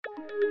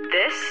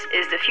This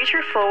is the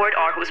Future Forward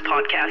Aarhus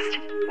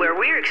podcast, where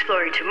we're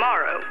exploring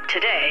tomorrow,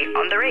 today,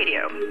 on the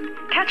radio.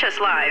 Catch us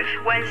live,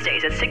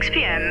 Wednesdays at 6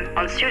 p.m.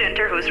 on Student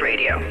Aarhus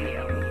Radio.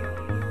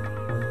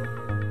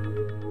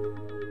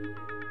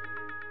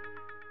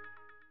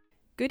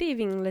 Good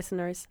evening,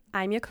 listeners.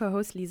 I'm your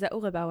co-host Lisa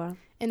Urebauer.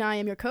 And I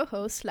am your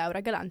co-host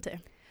Laura Galante.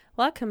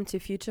 Welcome to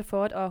Future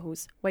Forward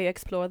Aarhus, where you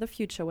explore the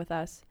future with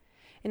us.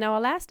 In our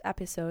last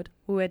episode,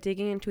 we were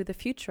digging into the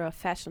future of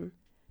fashion.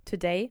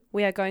 Today,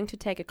 we are going to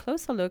take a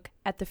closer look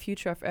at the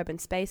future of urban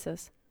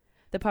spaces,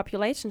 the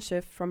population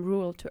shift from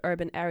rural to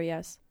urban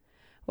areas.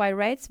 While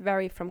rates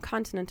vary from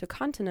continent to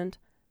continent,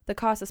 the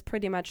cause is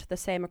pretty much the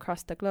same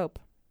across the globe: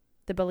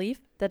 the belief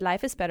that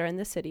life is better in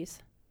the cities.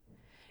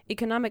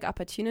 Economic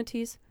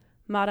opportunities,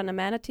 modern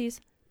amenities,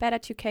 better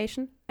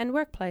education, and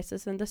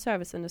workplaces in the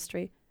service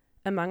industry,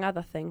 among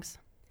other things.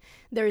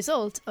 The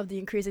result of the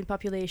increasing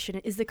population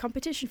is the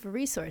competition for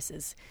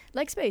resources,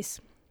 like space.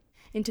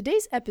 In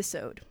today's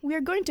episode, we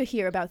are going to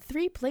hear about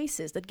 3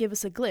 places that give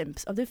us a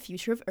glimpse of the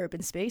future of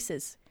urban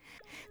spaces.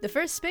 The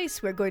first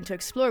space we're going to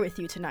explore with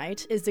you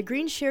tonight is the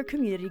Greenshare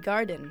Community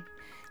Garden.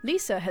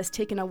 Lisa has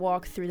taken a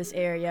walk through this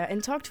area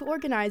and talked to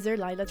organizer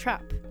Lila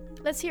Trapp.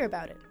 Let's hear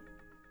about it.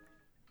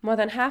 More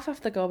than half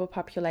of the global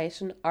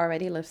population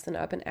already lives in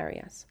urban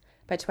areas.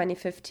 By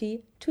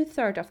 2050,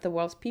 2/3 of the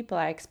world's people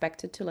are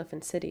expected to live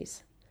in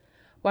cities.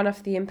 One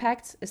of the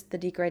impacts is the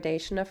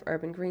degradation of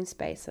urban green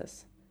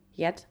spaces.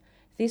 Yet,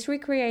 these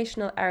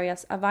recreational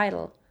areas are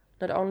vital,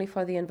 not only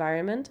for the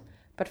environment,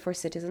 but for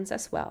citizens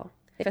as well.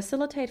 They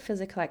facilitate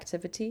physical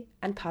activity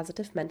and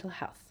positive mental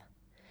health.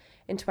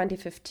 In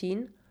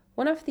 2015,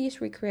 one of these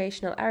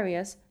recreational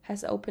areas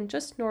has opened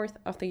just north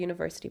of the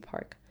University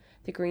Park,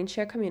 the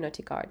Greenshare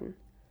Community Garden.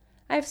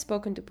 I have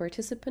spoken to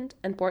participant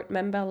and board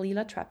member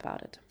Lila Trapp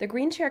about it. The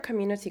Greenshare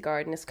Community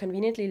Garden is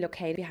conveniently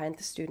located behind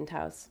the student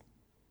house.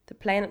 The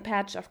plain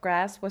patch of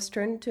grass was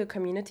turned into a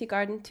community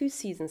garden 2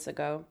 seasons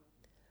ago.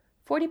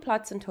 40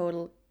 plots in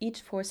total,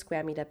 each 4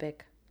 square meter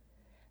big.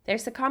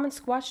 There's a common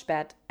squash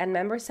bed, and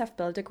members have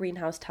built a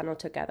greenhouse tunnel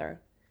together.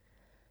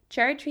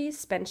 Cherry trees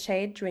spend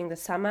shade during the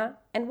summer,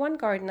 and one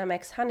gardener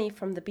makes honey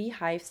from the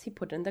beehives he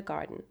put in the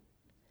garden.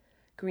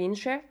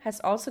 Greenshare has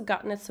also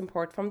gotten its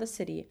support from the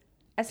city,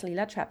 as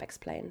Lila Trapp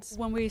explains.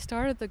 When we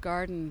started the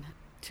garden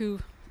 2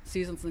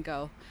 seasons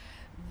ago,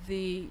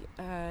 the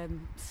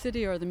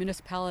city or the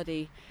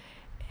municipality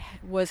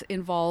was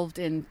involved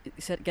in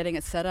getting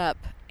it set up,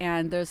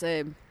 and there's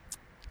a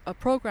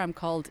program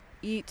called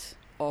Eat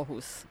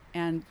Aarhus,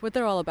 and what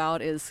they're all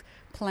about is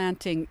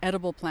planting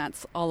edible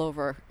plants all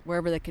over,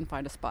 wherever they can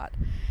find a spot.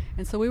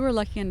 And so we were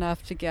lucky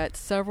enough to get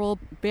several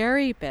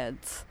berry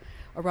beds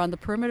around the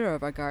perimeter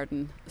of our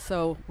garden.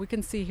 So we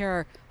can see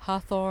here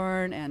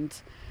hawthorn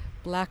and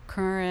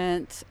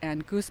blackcurrant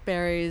and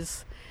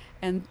gooseberries.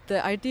 And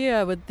the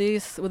idea with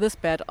this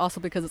bed, also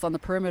because it's on the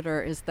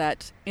perimeter, is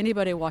that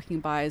anybody walking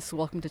by is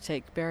welcome to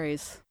take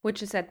berries.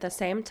 Which is at the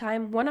same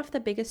time one of the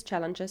biggest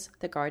challenges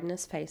the garden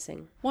is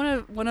facing.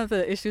 One of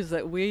the issues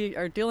that we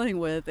are dealing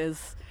with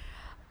is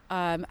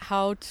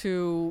how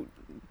to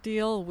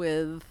deal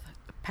with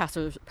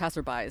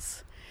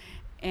passerbys.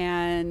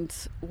 And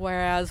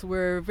whereas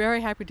we're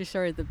very happy to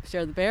share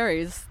the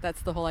berries,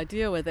 that's the whole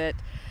idea with it.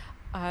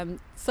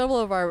 Several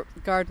of our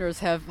gardeners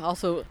have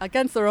also,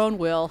 against their own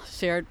will,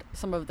 shared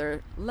some of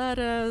their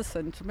lettuce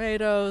and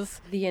tomatoes.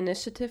 The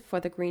initiative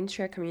for the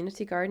Greenshare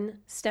Community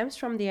Garden stems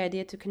from the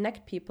idea to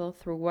connect people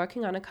through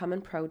working on a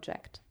common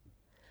project.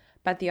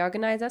 But the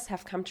organizers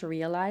have come to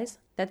realize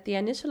that the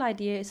initial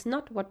idea is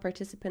not what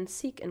participants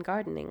seek in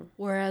gardening.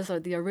 Whereas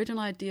the original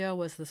idea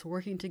was this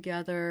working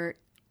together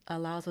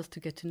allows us to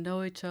get to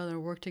know each other,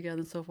 work together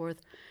and so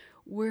forth,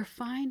 we're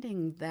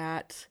finding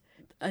that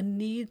a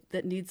need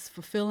that needs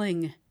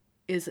fulfilling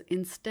is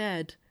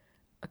instead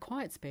a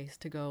quiet space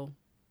to go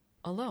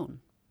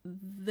alone.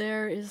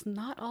 There is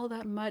not all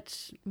that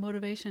much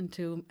motivation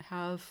to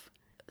have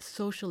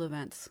social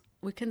events.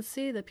 We can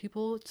see that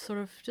people sort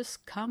of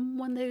just come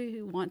when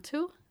they want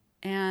to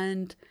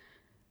and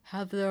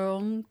have their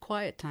own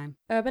quiet time.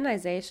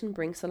 Urbanization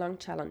brings along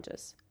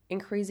challenges: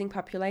 increasing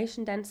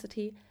population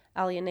density,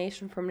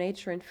 alienation from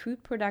nature and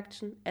food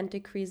production, and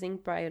decreasing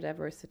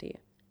biodiversity,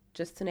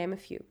 just to name a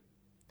few.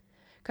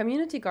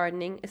 Community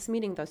gardening is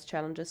meeting those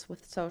challenges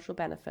with social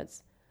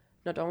benefits,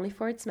 not only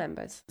for its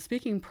members.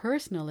 Speaking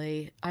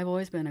personally, I've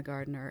always been a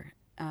gardener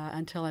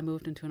until I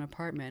moved into an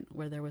apartment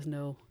where there was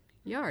no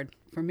yard.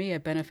 For me, a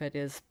benefit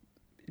is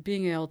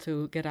being able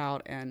to get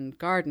out and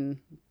garden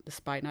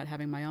despite not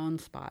having my own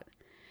spot.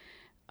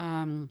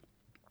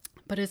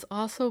 But it's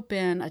also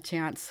been a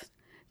chance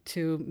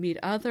to meet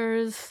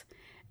others,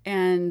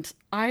 and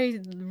I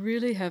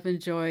really have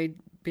enjoyed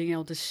being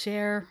able to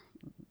share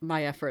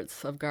my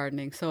efforts of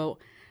gardening. So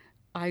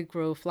I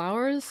grow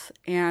flowers,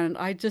 and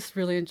I just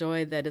really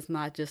enjoy that it's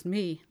not just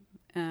me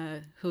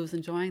who's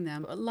enjoying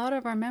them. A lot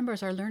of our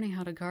members are learning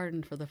how to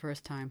garden for the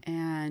first time,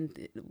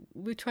 and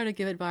we try to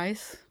give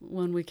advice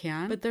when we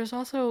can. But there's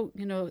also,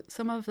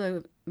 some of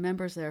the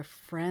members, they're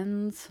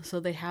friends, so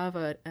they have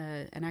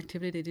an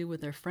activity to do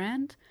with their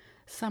friend.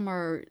 Some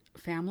are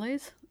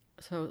families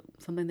So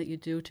something that you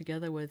do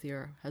together with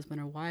your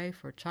husband or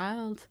wife or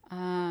child.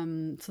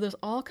 So there's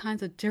all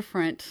kinds of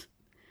different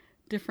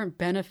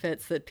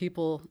benefits that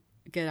people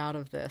get out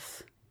of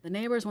this. The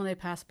neighbors, when they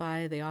pass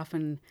by, they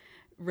often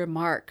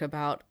remark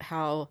about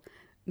how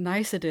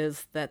nice it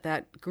is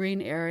that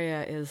green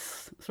area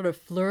is sort of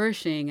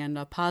flourishing and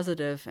a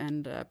positive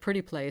and a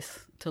pretty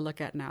place to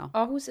look at now.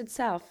 Aarhus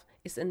itself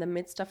is in the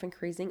midst of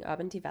increasing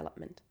urban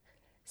development.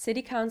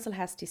 City Council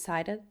has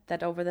decided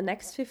that over the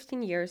next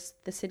 15 years,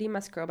 the city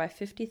must grow by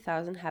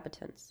 50,000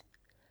 inhabitants,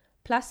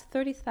 plus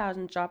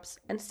 30,000 jobs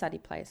and study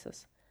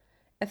places.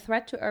 A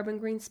threat to urban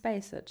green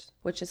spaces,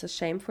 which is a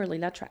shame for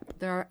Lilla Trapp.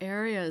 There are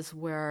areas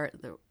where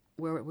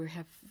we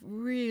have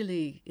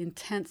really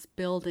intense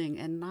building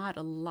and not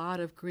a lot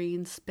of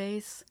green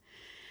space.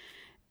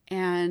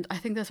 And I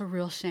think that's a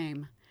real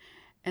shame.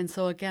 And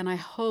so again, I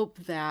hope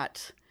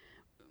that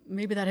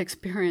maybe that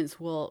experience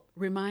will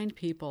remind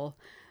people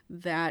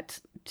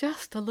that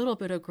just a little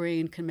bit of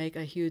green can make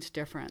a huge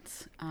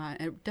difference.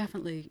 And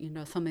definitely,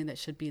 something that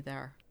should be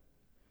there.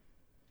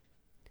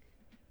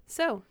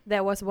 So,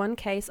 there was one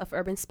case of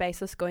urban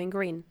spaces going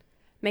green.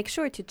 Make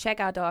sure to check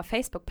out our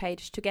Facebook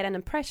page to get an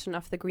impression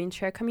of the Green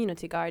Share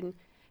Community Garden,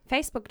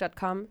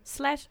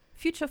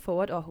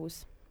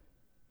 facebook.com/futureforwardaarhus.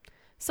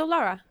 So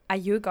Laura, are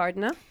you a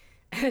gardener?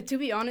 To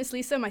be honest,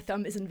 Lisa, my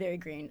thumb isn't very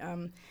green.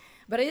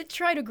 But I did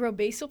try to grow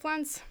basil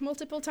plants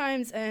multiple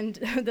times, and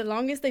the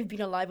longest they've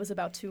been alive was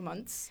about 2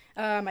 months,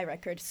 my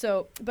record.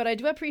 But I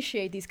do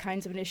appreciate these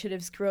kinds of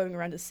initiatives growing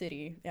around the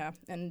city. Yeah,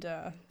 and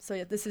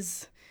this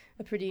is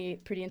a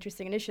pretty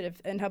interesting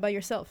initiative. And how about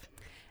yourself?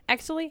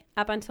 Actually,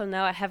 up until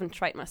now, I haven't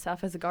tried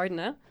myself as a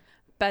gardener,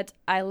 but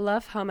I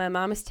love how my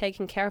mom is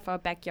taking care of our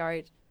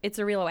backyard. It's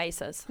a real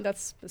oasis.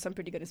 That's some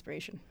pretty good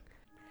inspiration.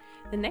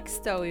 The next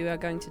story we are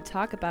going to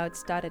talk about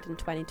started in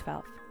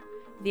 2012.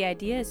 The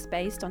idea is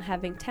based on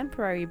having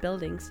temporary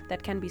buildings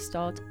that can be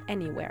stored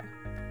anywhere.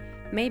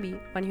 Maybe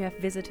when you have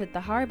visited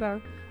the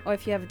harbor, or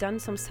if you have done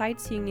some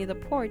sightseeing near the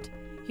port,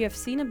 you have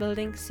seen a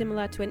building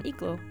similar to an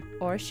igloo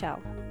or a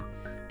shell.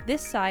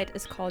 This site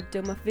is called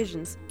Dome of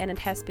Visions, and it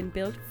has been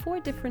built 4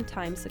 different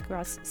times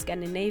across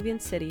Scandinavian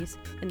cities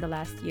in the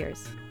last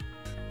years.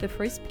 The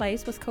first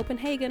place was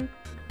Copenhagen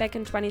back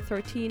in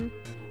 2013,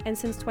 and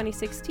since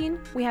 2016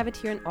 we have it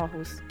here in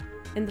Aarhus.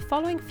 In the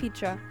following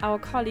feature, our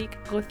colleague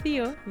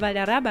Rocío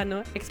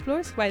Valderrábano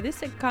explores why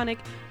this iconic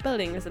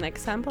building is an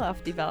example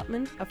of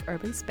development of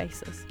urban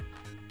spaces.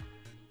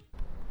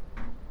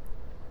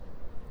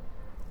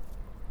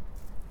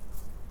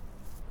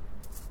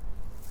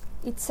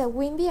 It's a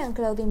windy and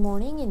cloudy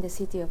morning in the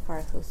city of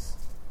Aarhus.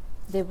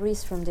 The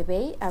breeze from the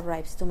bay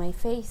arrives to my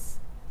face.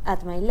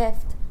 At my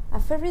left,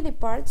 a ferry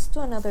departs to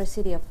another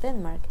city of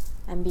Denmark,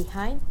 and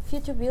behind,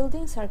 future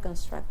buildings are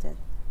constructed.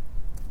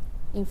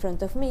 In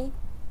front of me,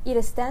 it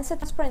stands a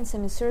transparent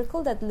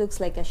semicircle that looks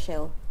like a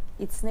shell.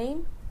 Its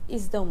name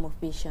is Dome of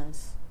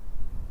Visions.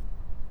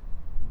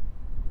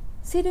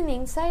 Sitting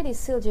inside is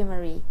Sylvie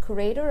Marie,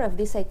 curator of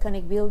this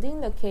iconic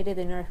building located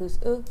in Aarhus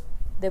U,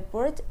 the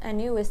port and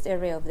newest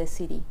area of the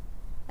city.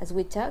 As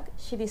we talk,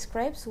 she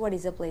describes what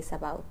is the place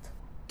about.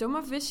 Dome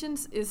of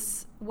Visions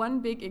is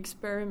one big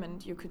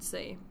experiment, you could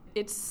say.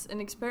 It's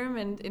an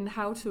experiment in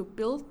how to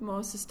build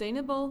more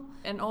sustainable,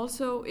 and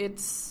also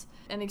it's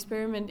an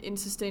experiment in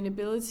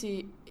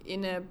sustainability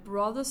in a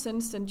broader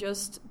sense than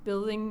just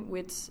building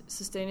with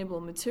sustainable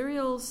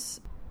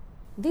materials.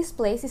 This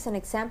place is an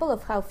example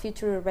of how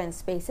future urban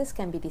spaces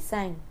can be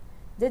designed.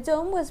 The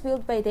dome was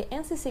built by the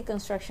NCC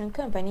Construction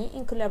Company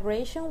in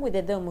collaboration with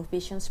the Dome of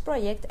Visions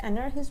project and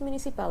Aarhus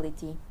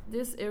municipality.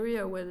 This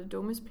area where the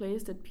dome is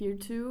placed at Pier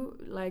 2,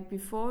 like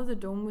before the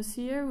dome was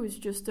here, was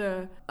just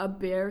a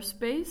bare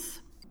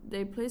space.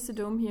 They placed the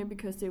dome here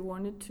because they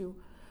wanted to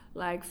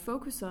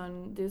focus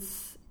on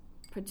this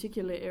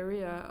particular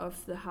area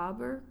of the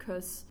harbor,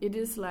 because it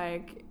is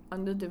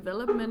under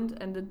development,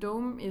 and the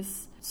dome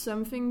is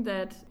something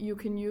that you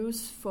can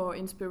use for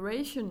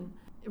inspiration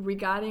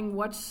regarding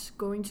what's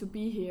going to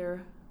be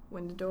here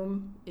when the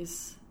dome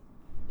is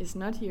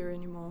not here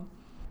anymore.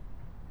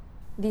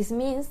 This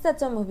means that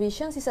Dome of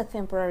Visions is a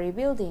temporary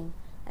building,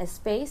 a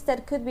space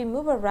that could be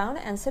moved around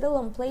and settle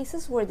on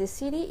places where the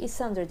city is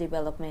under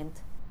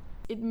development.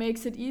 It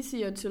makes it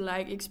easier to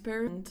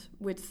experiment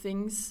with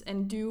things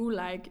and do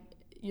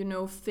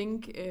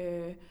think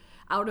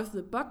out of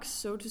the box,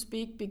 so to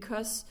speak,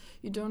 because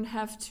you don't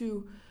have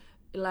to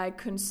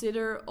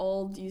consider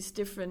all these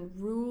different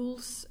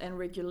rules and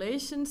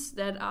regulations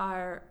that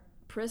are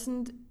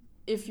present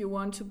if you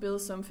want to build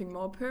something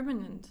more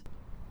permanent.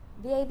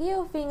 The idea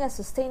of being a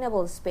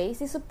sustainable space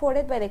is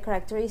supported by the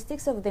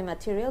characteristics of the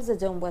materials the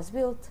dome was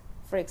built.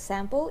 For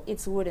example,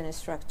 its wooden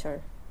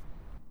structure.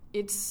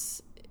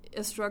 It's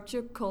a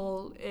structure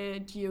called a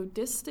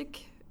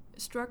geodesic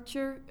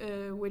structure,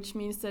 which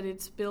means that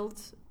it's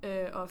built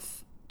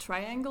of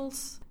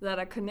triangles that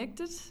are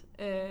connected,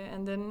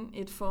 and then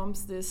it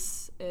forms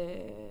this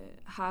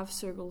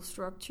half-circle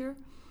structure.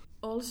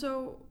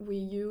 Also, we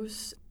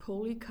use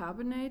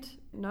polycarbonate,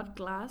 not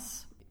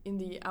glass, in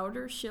the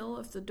outer shell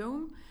of the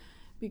dome,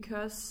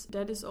 because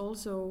that is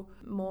also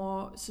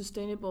more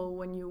sustainable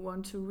when you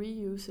want to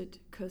reuse it,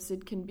 because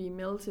it can be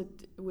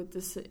melted with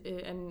this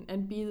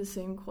and be the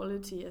same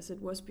quality as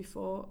it was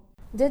before.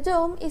 The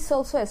dome is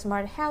also a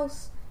smart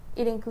house.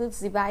 It includes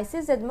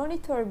devices that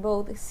monitor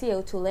both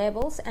CO2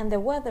 levels and the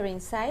weather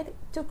inside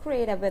to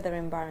create a better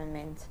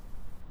environment.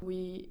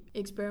 We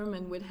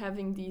experiment with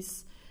having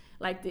these,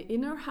 like the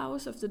inner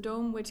house of the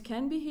dome, which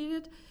can be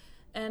heated,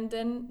 and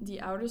then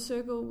the outer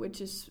circle, which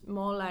is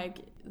more like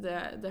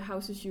the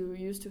houses you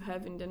used to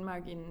have in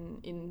Denmark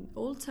in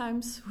old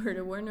times, where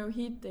there were no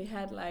heat.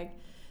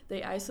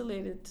 They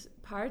isolated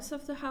parts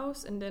of the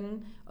house, and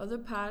then other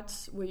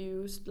parts were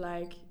used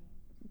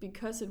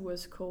because it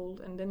was cold,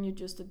 and then you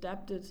just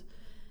adapted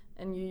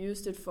and you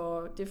used it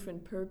for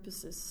different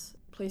purposes,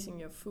 placing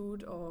your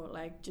food or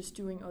just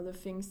doing other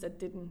things that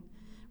didn't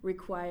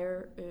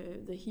require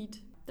the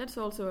heat. That's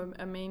also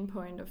a main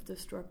point of the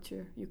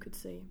structure, you could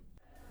say.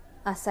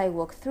 As I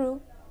walk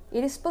through,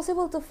 it is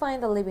possible to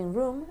find a living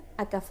room,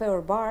 a cafe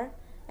or bar,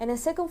 and a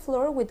second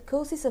floor with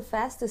cozy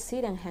sofas to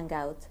sit and hang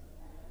out.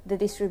 The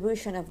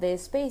distribution of the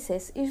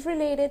spaces is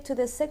related to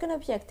the second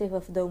objective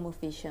of Dome of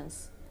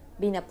Visions,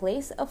 being a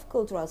place of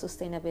cultural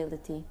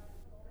sustainability.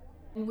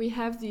 We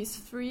have these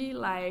three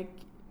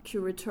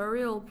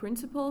curatorial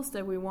principles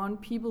that we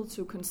want people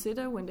to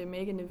consider when they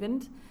make an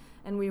event,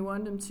 and we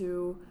want them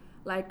to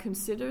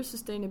consider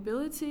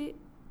sustainability,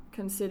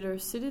 consider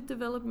city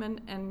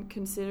development, and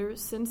consider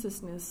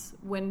censusness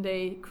when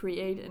they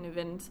create an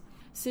event.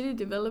 City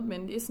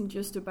development isn't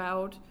just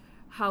about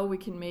how we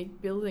can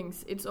make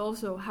buildings, it's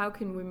also how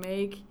can we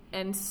make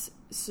and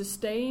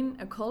sustain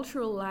a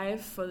cultural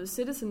life for the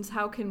citizens,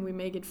 how can we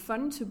make it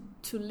fun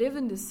to live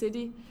in the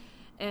city,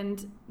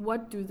 and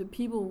what do the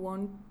people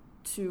want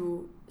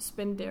to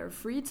spend their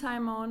free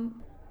time on.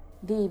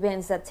 The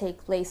events that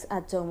take place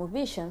at Dome of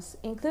Visions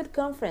include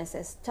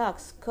conferences,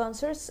 talks,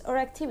 concerts, or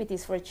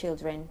activities for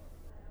children.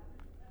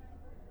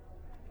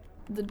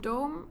 The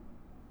dome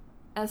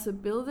as a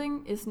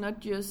building is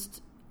not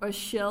just a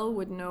shell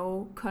with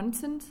no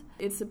content.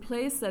 It's a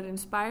place that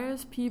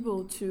inspires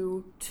people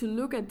to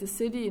look at the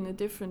city in a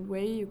different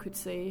way, you could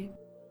say.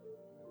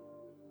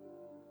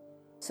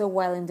 So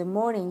while in the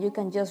morning you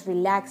can just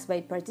relax by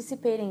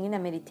participating in a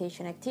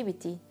meditation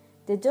activity,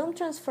 the dome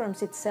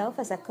transforms itself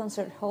as a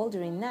concert hall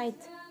during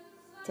night.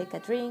 Take a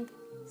drink,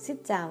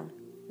 sit down,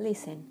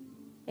 listen,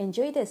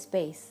 enjoy the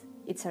space,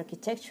 its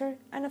architecture,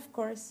 and of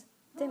course,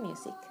 the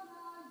music.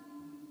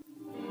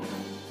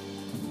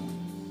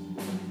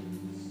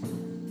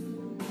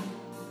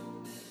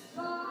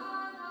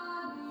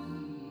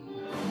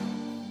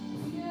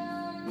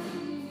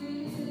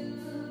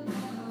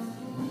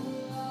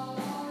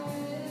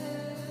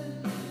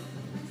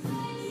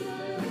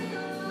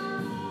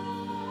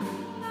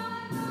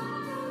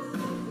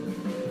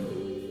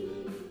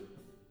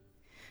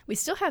 We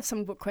still have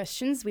some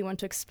questions we want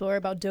to explore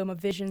about Dome of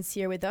Visions.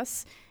 Here with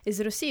us is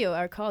Rocio,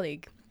 our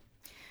colleague.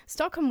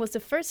 Stockholm was the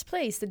first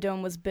place the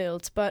dome was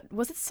built, but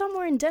was it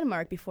somewhere in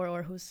Denmark before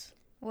Aarhus?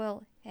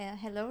 Well,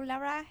 hello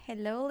Lara,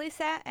 hello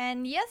Lisa,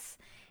 and yes,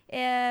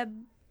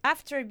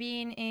 after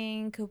being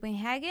in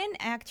Copenhagen,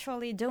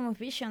 actually Dome of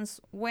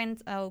Visions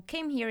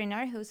came here in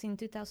Aarhus in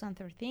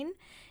 2013,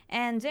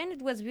 and then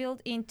it was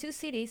built in two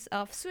cities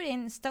of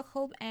Sweden,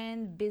 Stockholm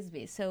and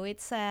Visby. So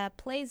it's a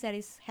place that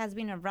has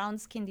been around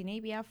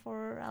Scandinavia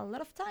for a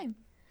lot of time.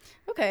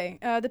 Okay,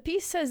 the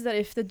piece says that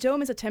if the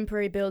dome is a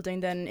temporary building,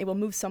 then it will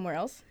move somewhere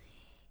else.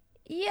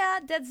 Yeah,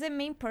 that's the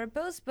main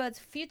purpose, but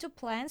future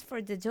plans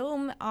for the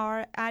dome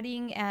are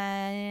adding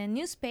a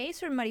new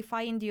space or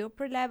modifying the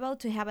upper level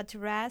to have a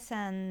terrace,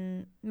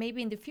 and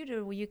maybe in the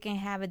future you can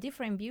have a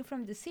different view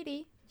from the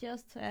city,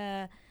 just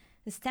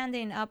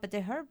standing up at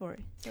the harbor,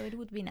 so it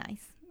would be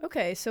nice.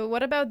 Okay, so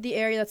what about the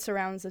area that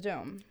surrounds the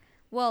dome?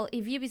 Well,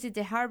 if you visit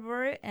the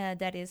harbor,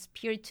 that is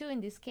Pier 2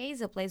 in this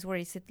case, a place where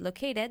it's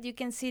located, you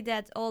can see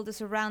that all the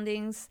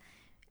surroundings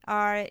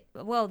are,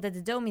 that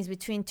the dome is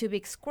between two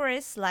big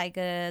squares, like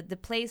the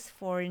place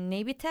for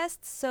Navy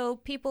tests. So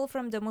people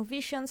from Dome of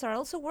Visions are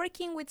also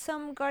working with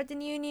some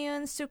garden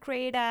unions to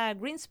create a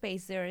green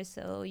space there.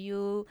 So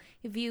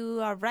if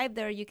you arrive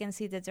there, you can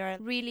see that they're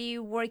really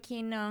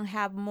working on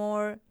have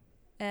more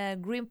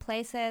green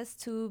places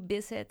to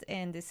visit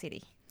in the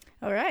city.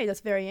 All right,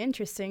 that's very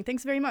interesting.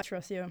 Thanks very much,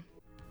 Rocio.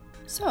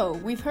 So,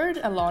 we've heard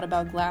a lot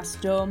about glass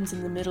domes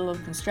in the middle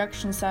of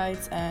construction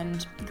sites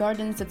and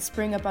gardens that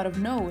spring up out of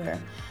nowhere.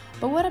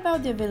 But what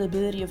about the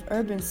availability of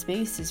urban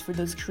spaces for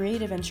those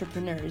creative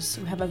entrepreneurs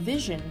who have a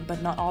vision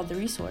but not all the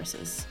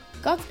resources?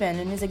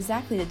 Gothbanden is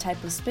exactly the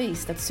type of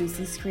space that suits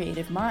these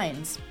creative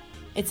minds.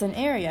 It's an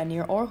area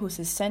near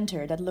Aarhus's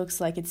center that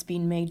looks like it's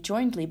been made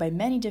jointly by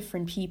many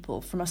different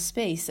people from a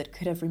space that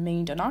could have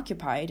remained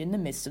unoccupied in the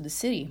midst of the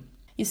city.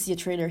 You see a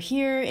trailer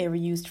here, a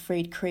reused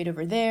freight crate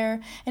over there,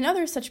 and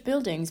other such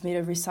buildings made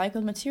of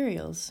recycled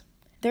materials.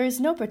 There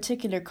is no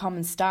particular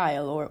common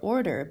style or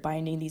order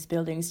binding these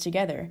buildings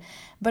together,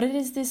 but it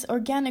is this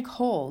organic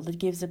whole that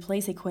gives the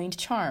place a quaint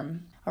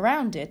charm.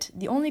 Around it,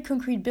 the only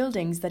concrete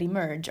buildings that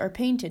emerge are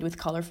painted with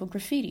colorful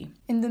graffiti.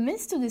 In the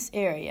midst of this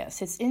area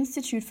sits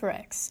Institute for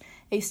X,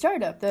 a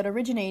startup that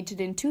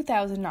originated in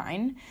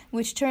 2009,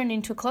 which turned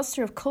into a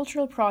cluster of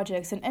cultural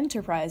projects and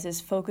enterprises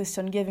focused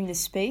on giving the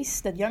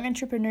space that young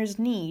entrepreneurs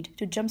need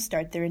to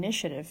jumpstart their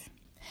initiative.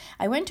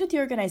 I went to the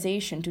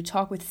organization to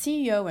talk with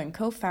CEO and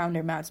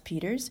co-founder Mads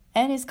Peters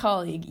and his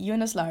colleague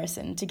Jonas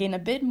Larsen to gain a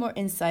bit more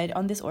insight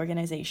on this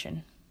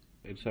organization.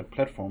 It's a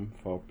platform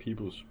for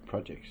people's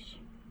projects.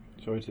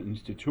 So it's an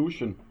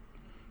institution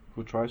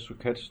who tries to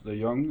catch the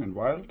young and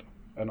wild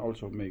and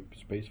also make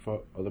space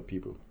for other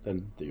people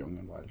than the young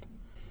and wild.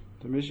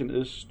 The mission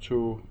is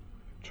to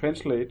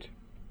translate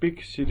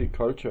big city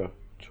culture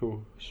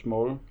to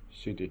small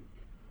city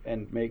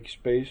and make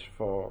space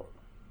for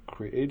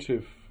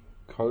creative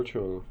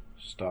cultural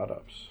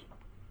startups.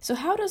 So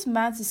how does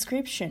Mads'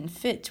 description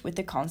fit with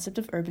the concept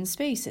of urban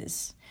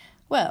spaces?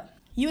 Well,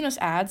 Jonas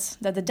adds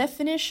that the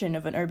definition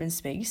of an urban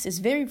space is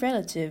very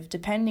relative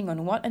depending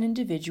on what an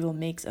individual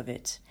makes of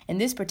it. In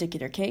this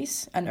particular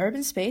case, an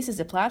urban space is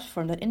a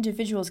platform that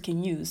individuals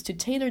can use to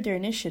tailor their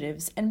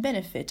initiatives and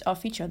benefit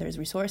off each other's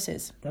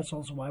resources. That's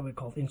also why we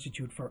call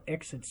Institute for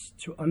X. It's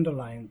to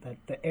underline that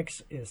the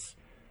X is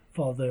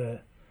for the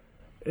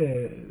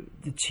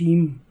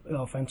team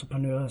of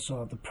entrepreneurs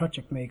or the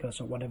project makers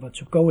or whatever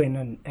to go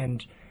in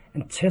and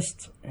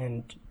test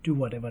and do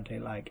whatever they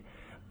like.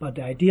 But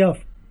the idea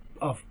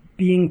of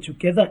being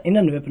together in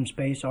an urban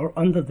space or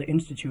under the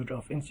Institute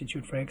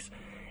for X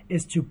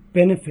is to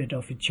benefit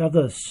of each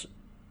other's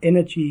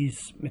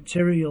energies,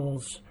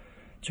 materials,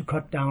 to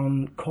cut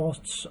down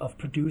costs of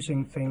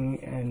producing things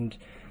and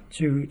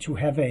to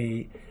have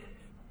a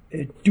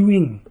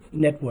doing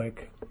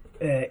network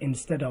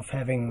instead of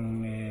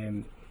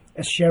having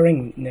a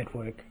sharing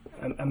network.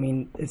 I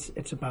mean,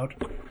 it's about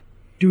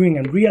doing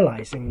and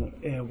realizing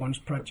one's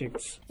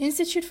projects.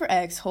 Institute for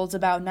X holds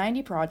about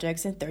 90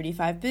 projects and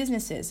 35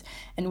 businesses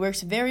and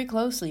works very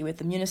closely with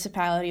the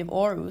municipality of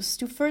Aarhus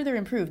to further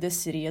improve the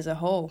city as a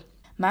whole.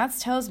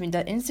 Mads tells me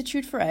that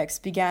Institute for X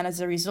began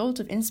as a result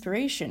of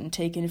inspiration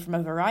taken from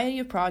a variety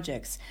of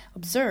projects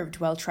observed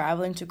while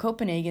traveling to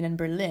Copenhagen and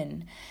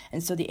Berlin,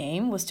 and so the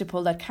aim was to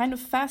pull that kind of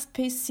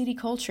fast-paced city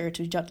culture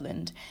to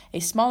Jutland, a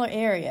smaller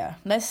area,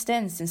 less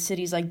dense than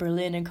cities like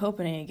Berlin and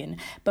Copenhagen,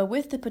 but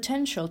with the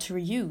potential to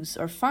reuse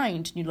or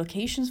find new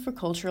locations for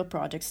cultural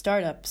project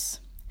startups.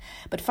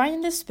 But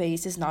finding this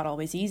space is not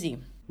always easy.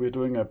 We're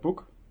doing a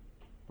book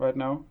right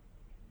now,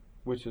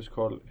 which is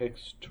called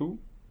X2.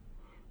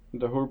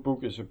 The whole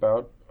book is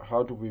about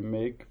how do we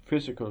make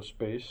physical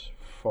space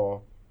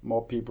for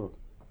more people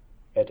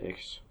at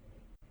X.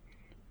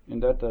 In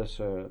that there's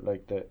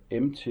like the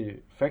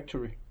empty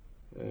factory,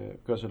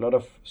 because a lot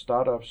of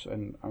startups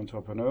and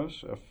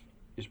entrepreneurs,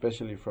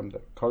 especially from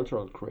the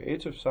cultural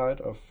creative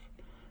side of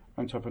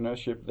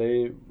entrepreneurship,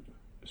 they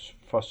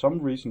for some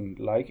reason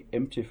like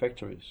empty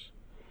factories.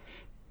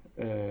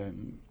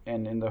 And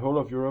in the whole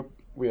of Europe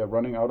we are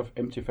running out of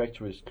empty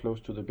factories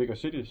close to the bigger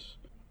cities.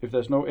 If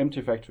there's no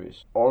empty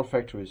factories, all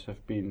factories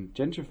have been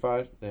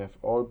gentrified, they have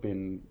all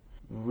been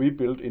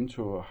rebuilt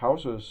into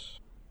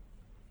houses,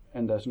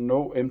 and there's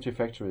no empty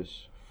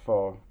factories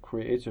for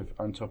creative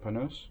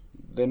entrepreneurs,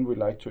 then we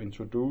like to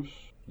introduce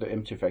the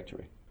empty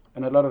factory.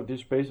 And a lot of these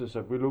spaces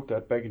that we looked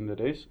at back in the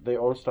days, they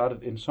all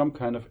started in some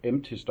kind of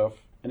empty stuff.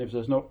 And if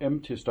there's no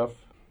empty stuff,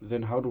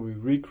 then how do we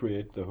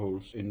recreate the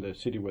holes in the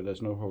city where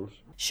there's no holes?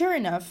 Sure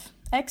enough,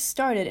 X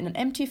started in an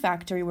empty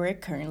factory where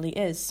it currently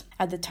is.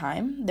 At the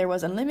time, there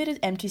was unlimited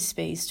empty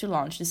space to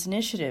launch this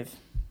initiative.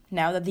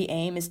 Now that the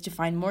aim is to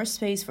find more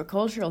space for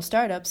cultural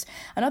startups,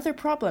 another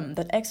problem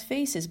that X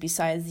faces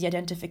besides the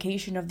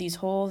identification of these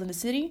holes in the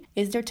city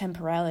is their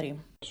temporality.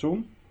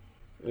 Soon,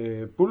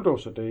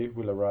 Bulldozer Day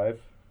will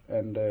arrive,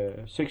 and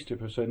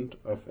 60%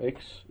 of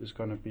X is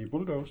going to be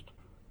bulldozed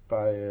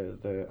by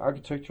the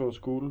architectural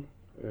school,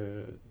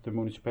 the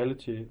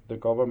municipality, the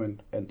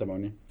government, and the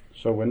money.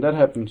 So when that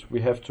happens,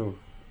 we have to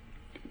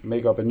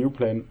make up a new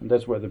plan, and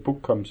that's where the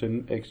book comes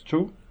in,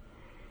 X2,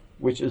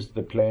 which is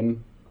the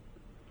plan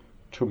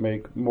to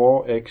make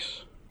more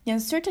X. The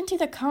uncertainty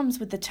that comes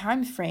with the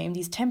time frame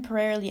these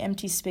temporarily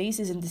empty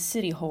spaces in the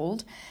city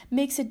hold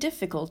makes it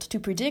difficult to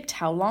predict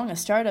how long a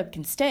startup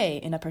can stay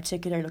in a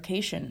particular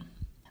location.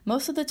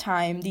 Most of the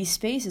time, these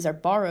spaces are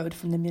borrowed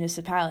from the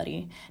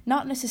municipality,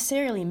 not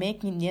necessarily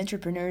making the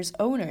entrepreneurs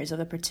owners of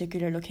a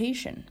particular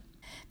location.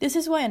 This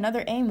is why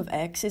another aim of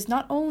X is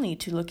not only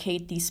to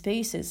locate these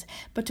spaces,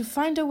 but to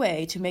find a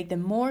way to make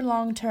them more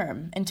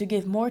long-term and to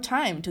give more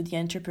time to the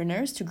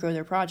entrepreneurs to grow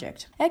their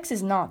project. X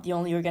is not the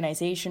only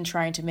organization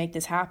trying to make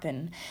this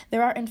happen.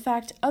 There are in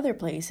fact other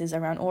places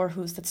around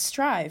Aarhus that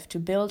strive to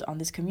build on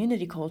this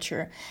community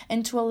culture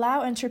and to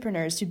allow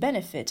entrepreneurs to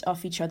benefit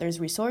off each other's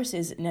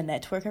resources in a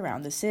network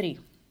around the city.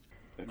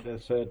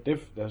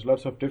 There's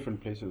lots of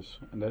different places,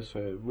 and that's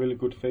a really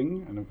good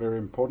thing and a very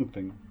important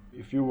thing.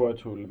 If you were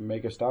to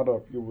make a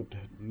startup, you would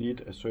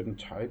need a certain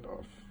type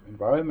of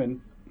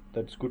environment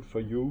that's good for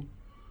you,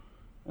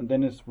 and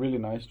then it's really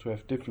nice to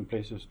have different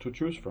places to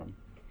choose from.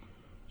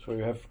 So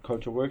you have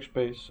Culture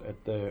Workspace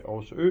at the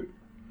Aarhus Ø,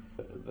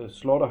 the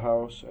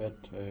slaughterhouse at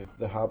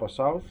the Harbour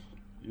South.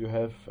 You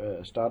have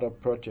a startup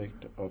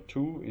project or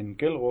two in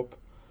Gellerup.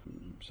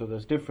 So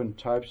there's different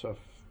types of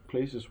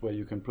places where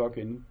you can plug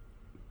in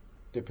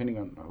depending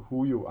on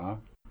who you are.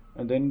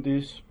 And then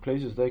these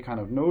places, they kind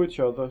of know each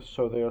other,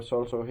 so there's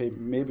also, hey,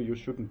 maybe you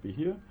shouldn't be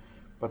here,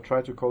 but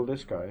try to call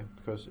this guy,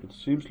 because it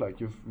seems like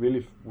you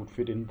really would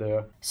fit in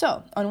there.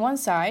 So, on one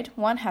side,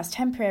 one has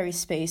temporary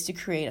space to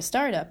create a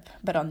startup,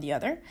 but on the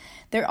other,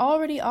 there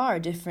already are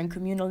different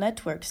communal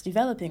networks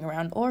developing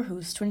around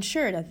Aarhus to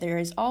ensure that there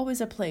is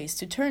always a place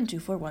to turn to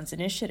for one's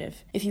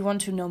initiative. If you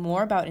want to know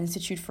more about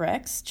Institute for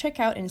X, check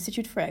out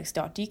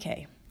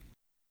instituteforx.dk.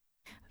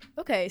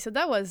 Okay, so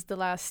that was the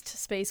last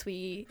space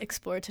we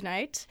explored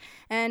tonight.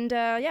 And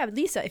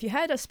Lisa, if you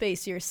had a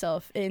space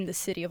yourself in the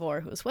city of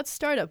Aarhus, what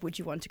startup would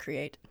you want to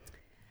create?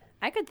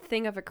 I could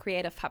think of a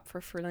creative hub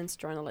for freelance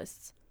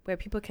journalists, where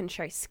people can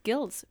share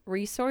skills,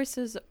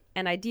 resources,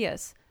 and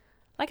ideas.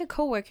 Like a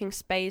co-working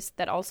space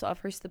that also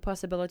offers the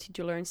possibility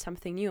to learn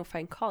something new and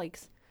find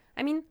colleagues.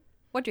 I mean,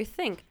 what do you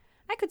think?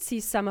 I could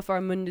see some of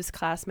our Mundus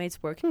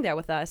classmates working there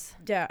with us.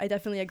 Yeah, I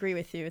definitely agree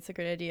with you. It's a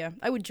great idea.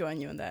 I would join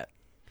you in that.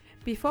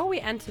 Before we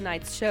end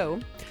tonight's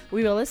show,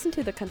 we will listen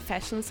to the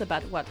confessions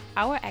about what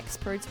our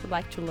experts would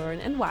like to learn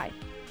and why.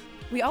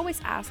 We always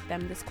ask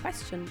them this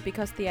question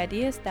because the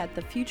idea is that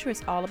the future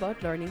is all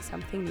about learning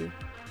something new.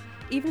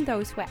 Even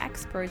those who are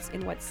experts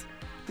in what's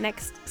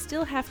next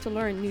still have to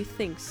learn new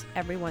things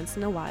every once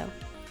in a while.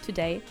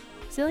 Today,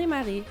 Celia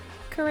Marie,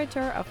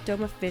 curator of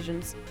Dome of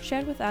Visions,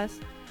 shared with us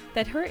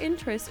that her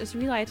interest is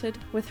related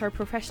with her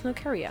professional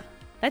career.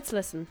 Let's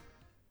listen.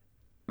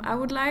 I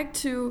would like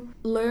to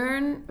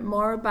learn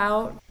more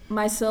about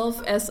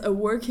myself as a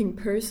working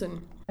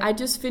person. I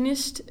just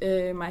finished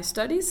my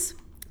studies,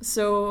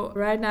 so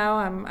right now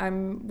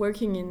I'm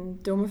working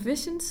in Dome of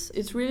Visions.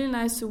 It's really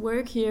nice to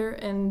work here,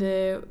 and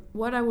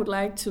what I would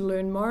like to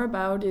learn more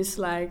about is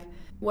like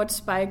what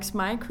spikes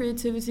my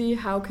creativity,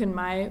 how can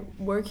my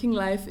working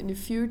life in the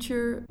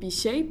future be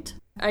shaped.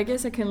 I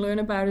guess I can learn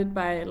about it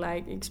by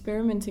like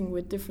experimenting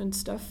with different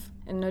stuff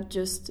and not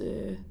just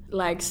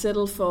like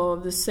settle for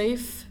the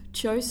safe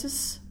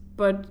choices,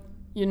 but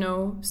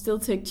still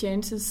take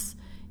chances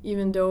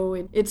even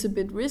though it's a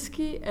bit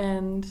risky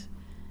and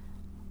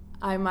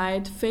I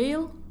might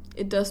fail.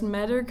 It doesn't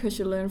matter because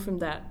you learn from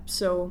that.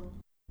 So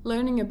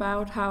learning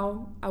about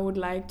how I would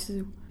like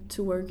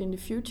to work in the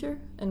future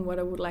and what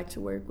I would like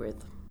to work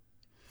with.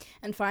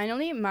 And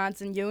finally,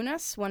 Mads and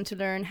Jonas want to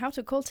learn how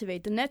to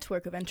cultivate the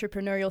network of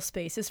entrepreneurial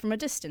spaces from a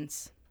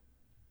distance.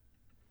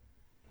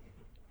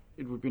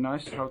 It would be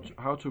nice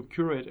how to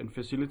curate and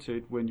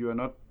facilitate when you are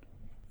not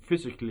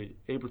physically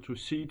able to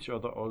see each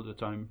other all the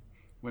time,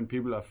 when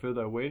people are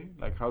further away.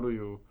 Like, how do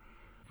you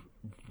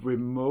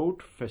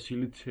remote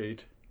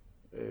facilitate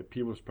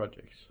people's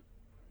projects?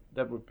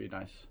 That would be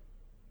nice.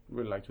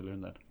 Really like to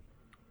learn that.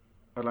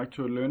 I'd like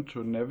to learn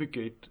to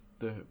navigate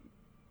the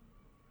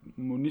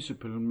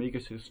municipal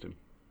megasystem.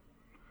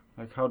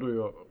 Like, how do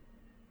you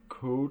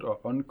code or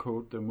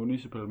uncode the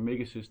municipal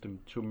megasystem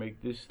to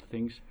make these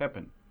things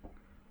happen?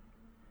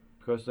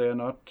 Because they are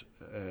not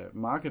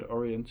market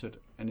oriented,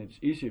 and it's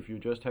easy if you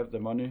just have the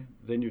money,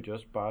 then you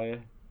just buy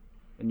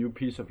a new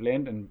piece of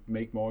land and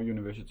make more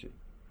university.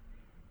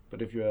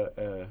 But if you're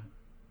a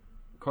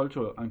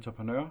cultural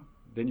entrepreneur,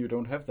 then you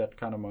don't have that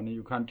kind of money.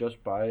 You can't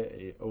just buy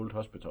an old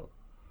hospital.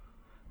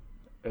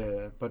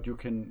 But you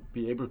can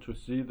be able to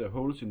see the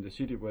holes in the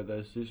city where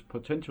there's these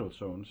potential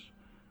zones.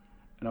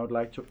 And I would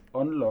like to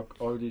unlock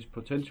all these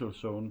potential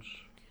zones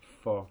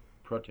for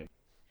projects.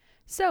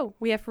 So,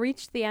 we have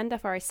reached the end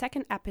of our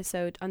second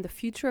episode on the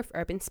future of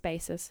urban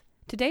spaces.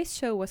 Today's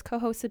show was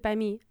co-hosted by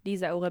me,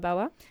 Lisa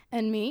Urebauer.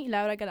 And me,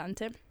 Laura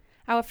Galante.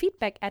 Our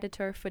feedback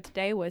editor for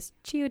today was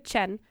Chiu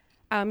Chen.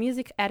 Our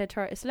music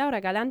editor is Laura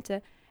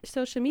Galante.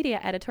 Social media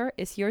editor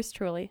is yours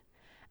truly.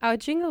 Our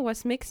jingle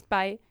was mixed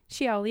by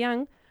Xiao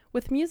Liang,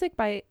 with music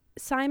by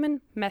Simon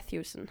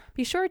Matthewson.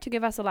 Be sure to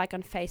give us a like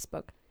on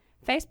Facebook.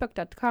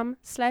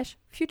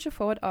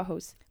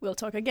 Facebook.com/FutureForwardAarhus. We'll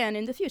talk again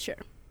in the future.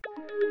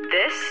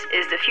 This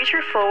is the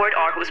Future Forward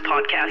Aarhus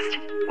podcast,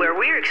 where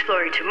we're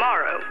exploring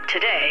tomorrow,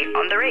 today,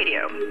 on the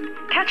radio.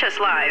 Catch us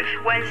live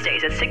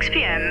Wednesdays at 6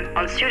 p.m.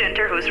 on Student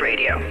Aarhus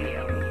Radio.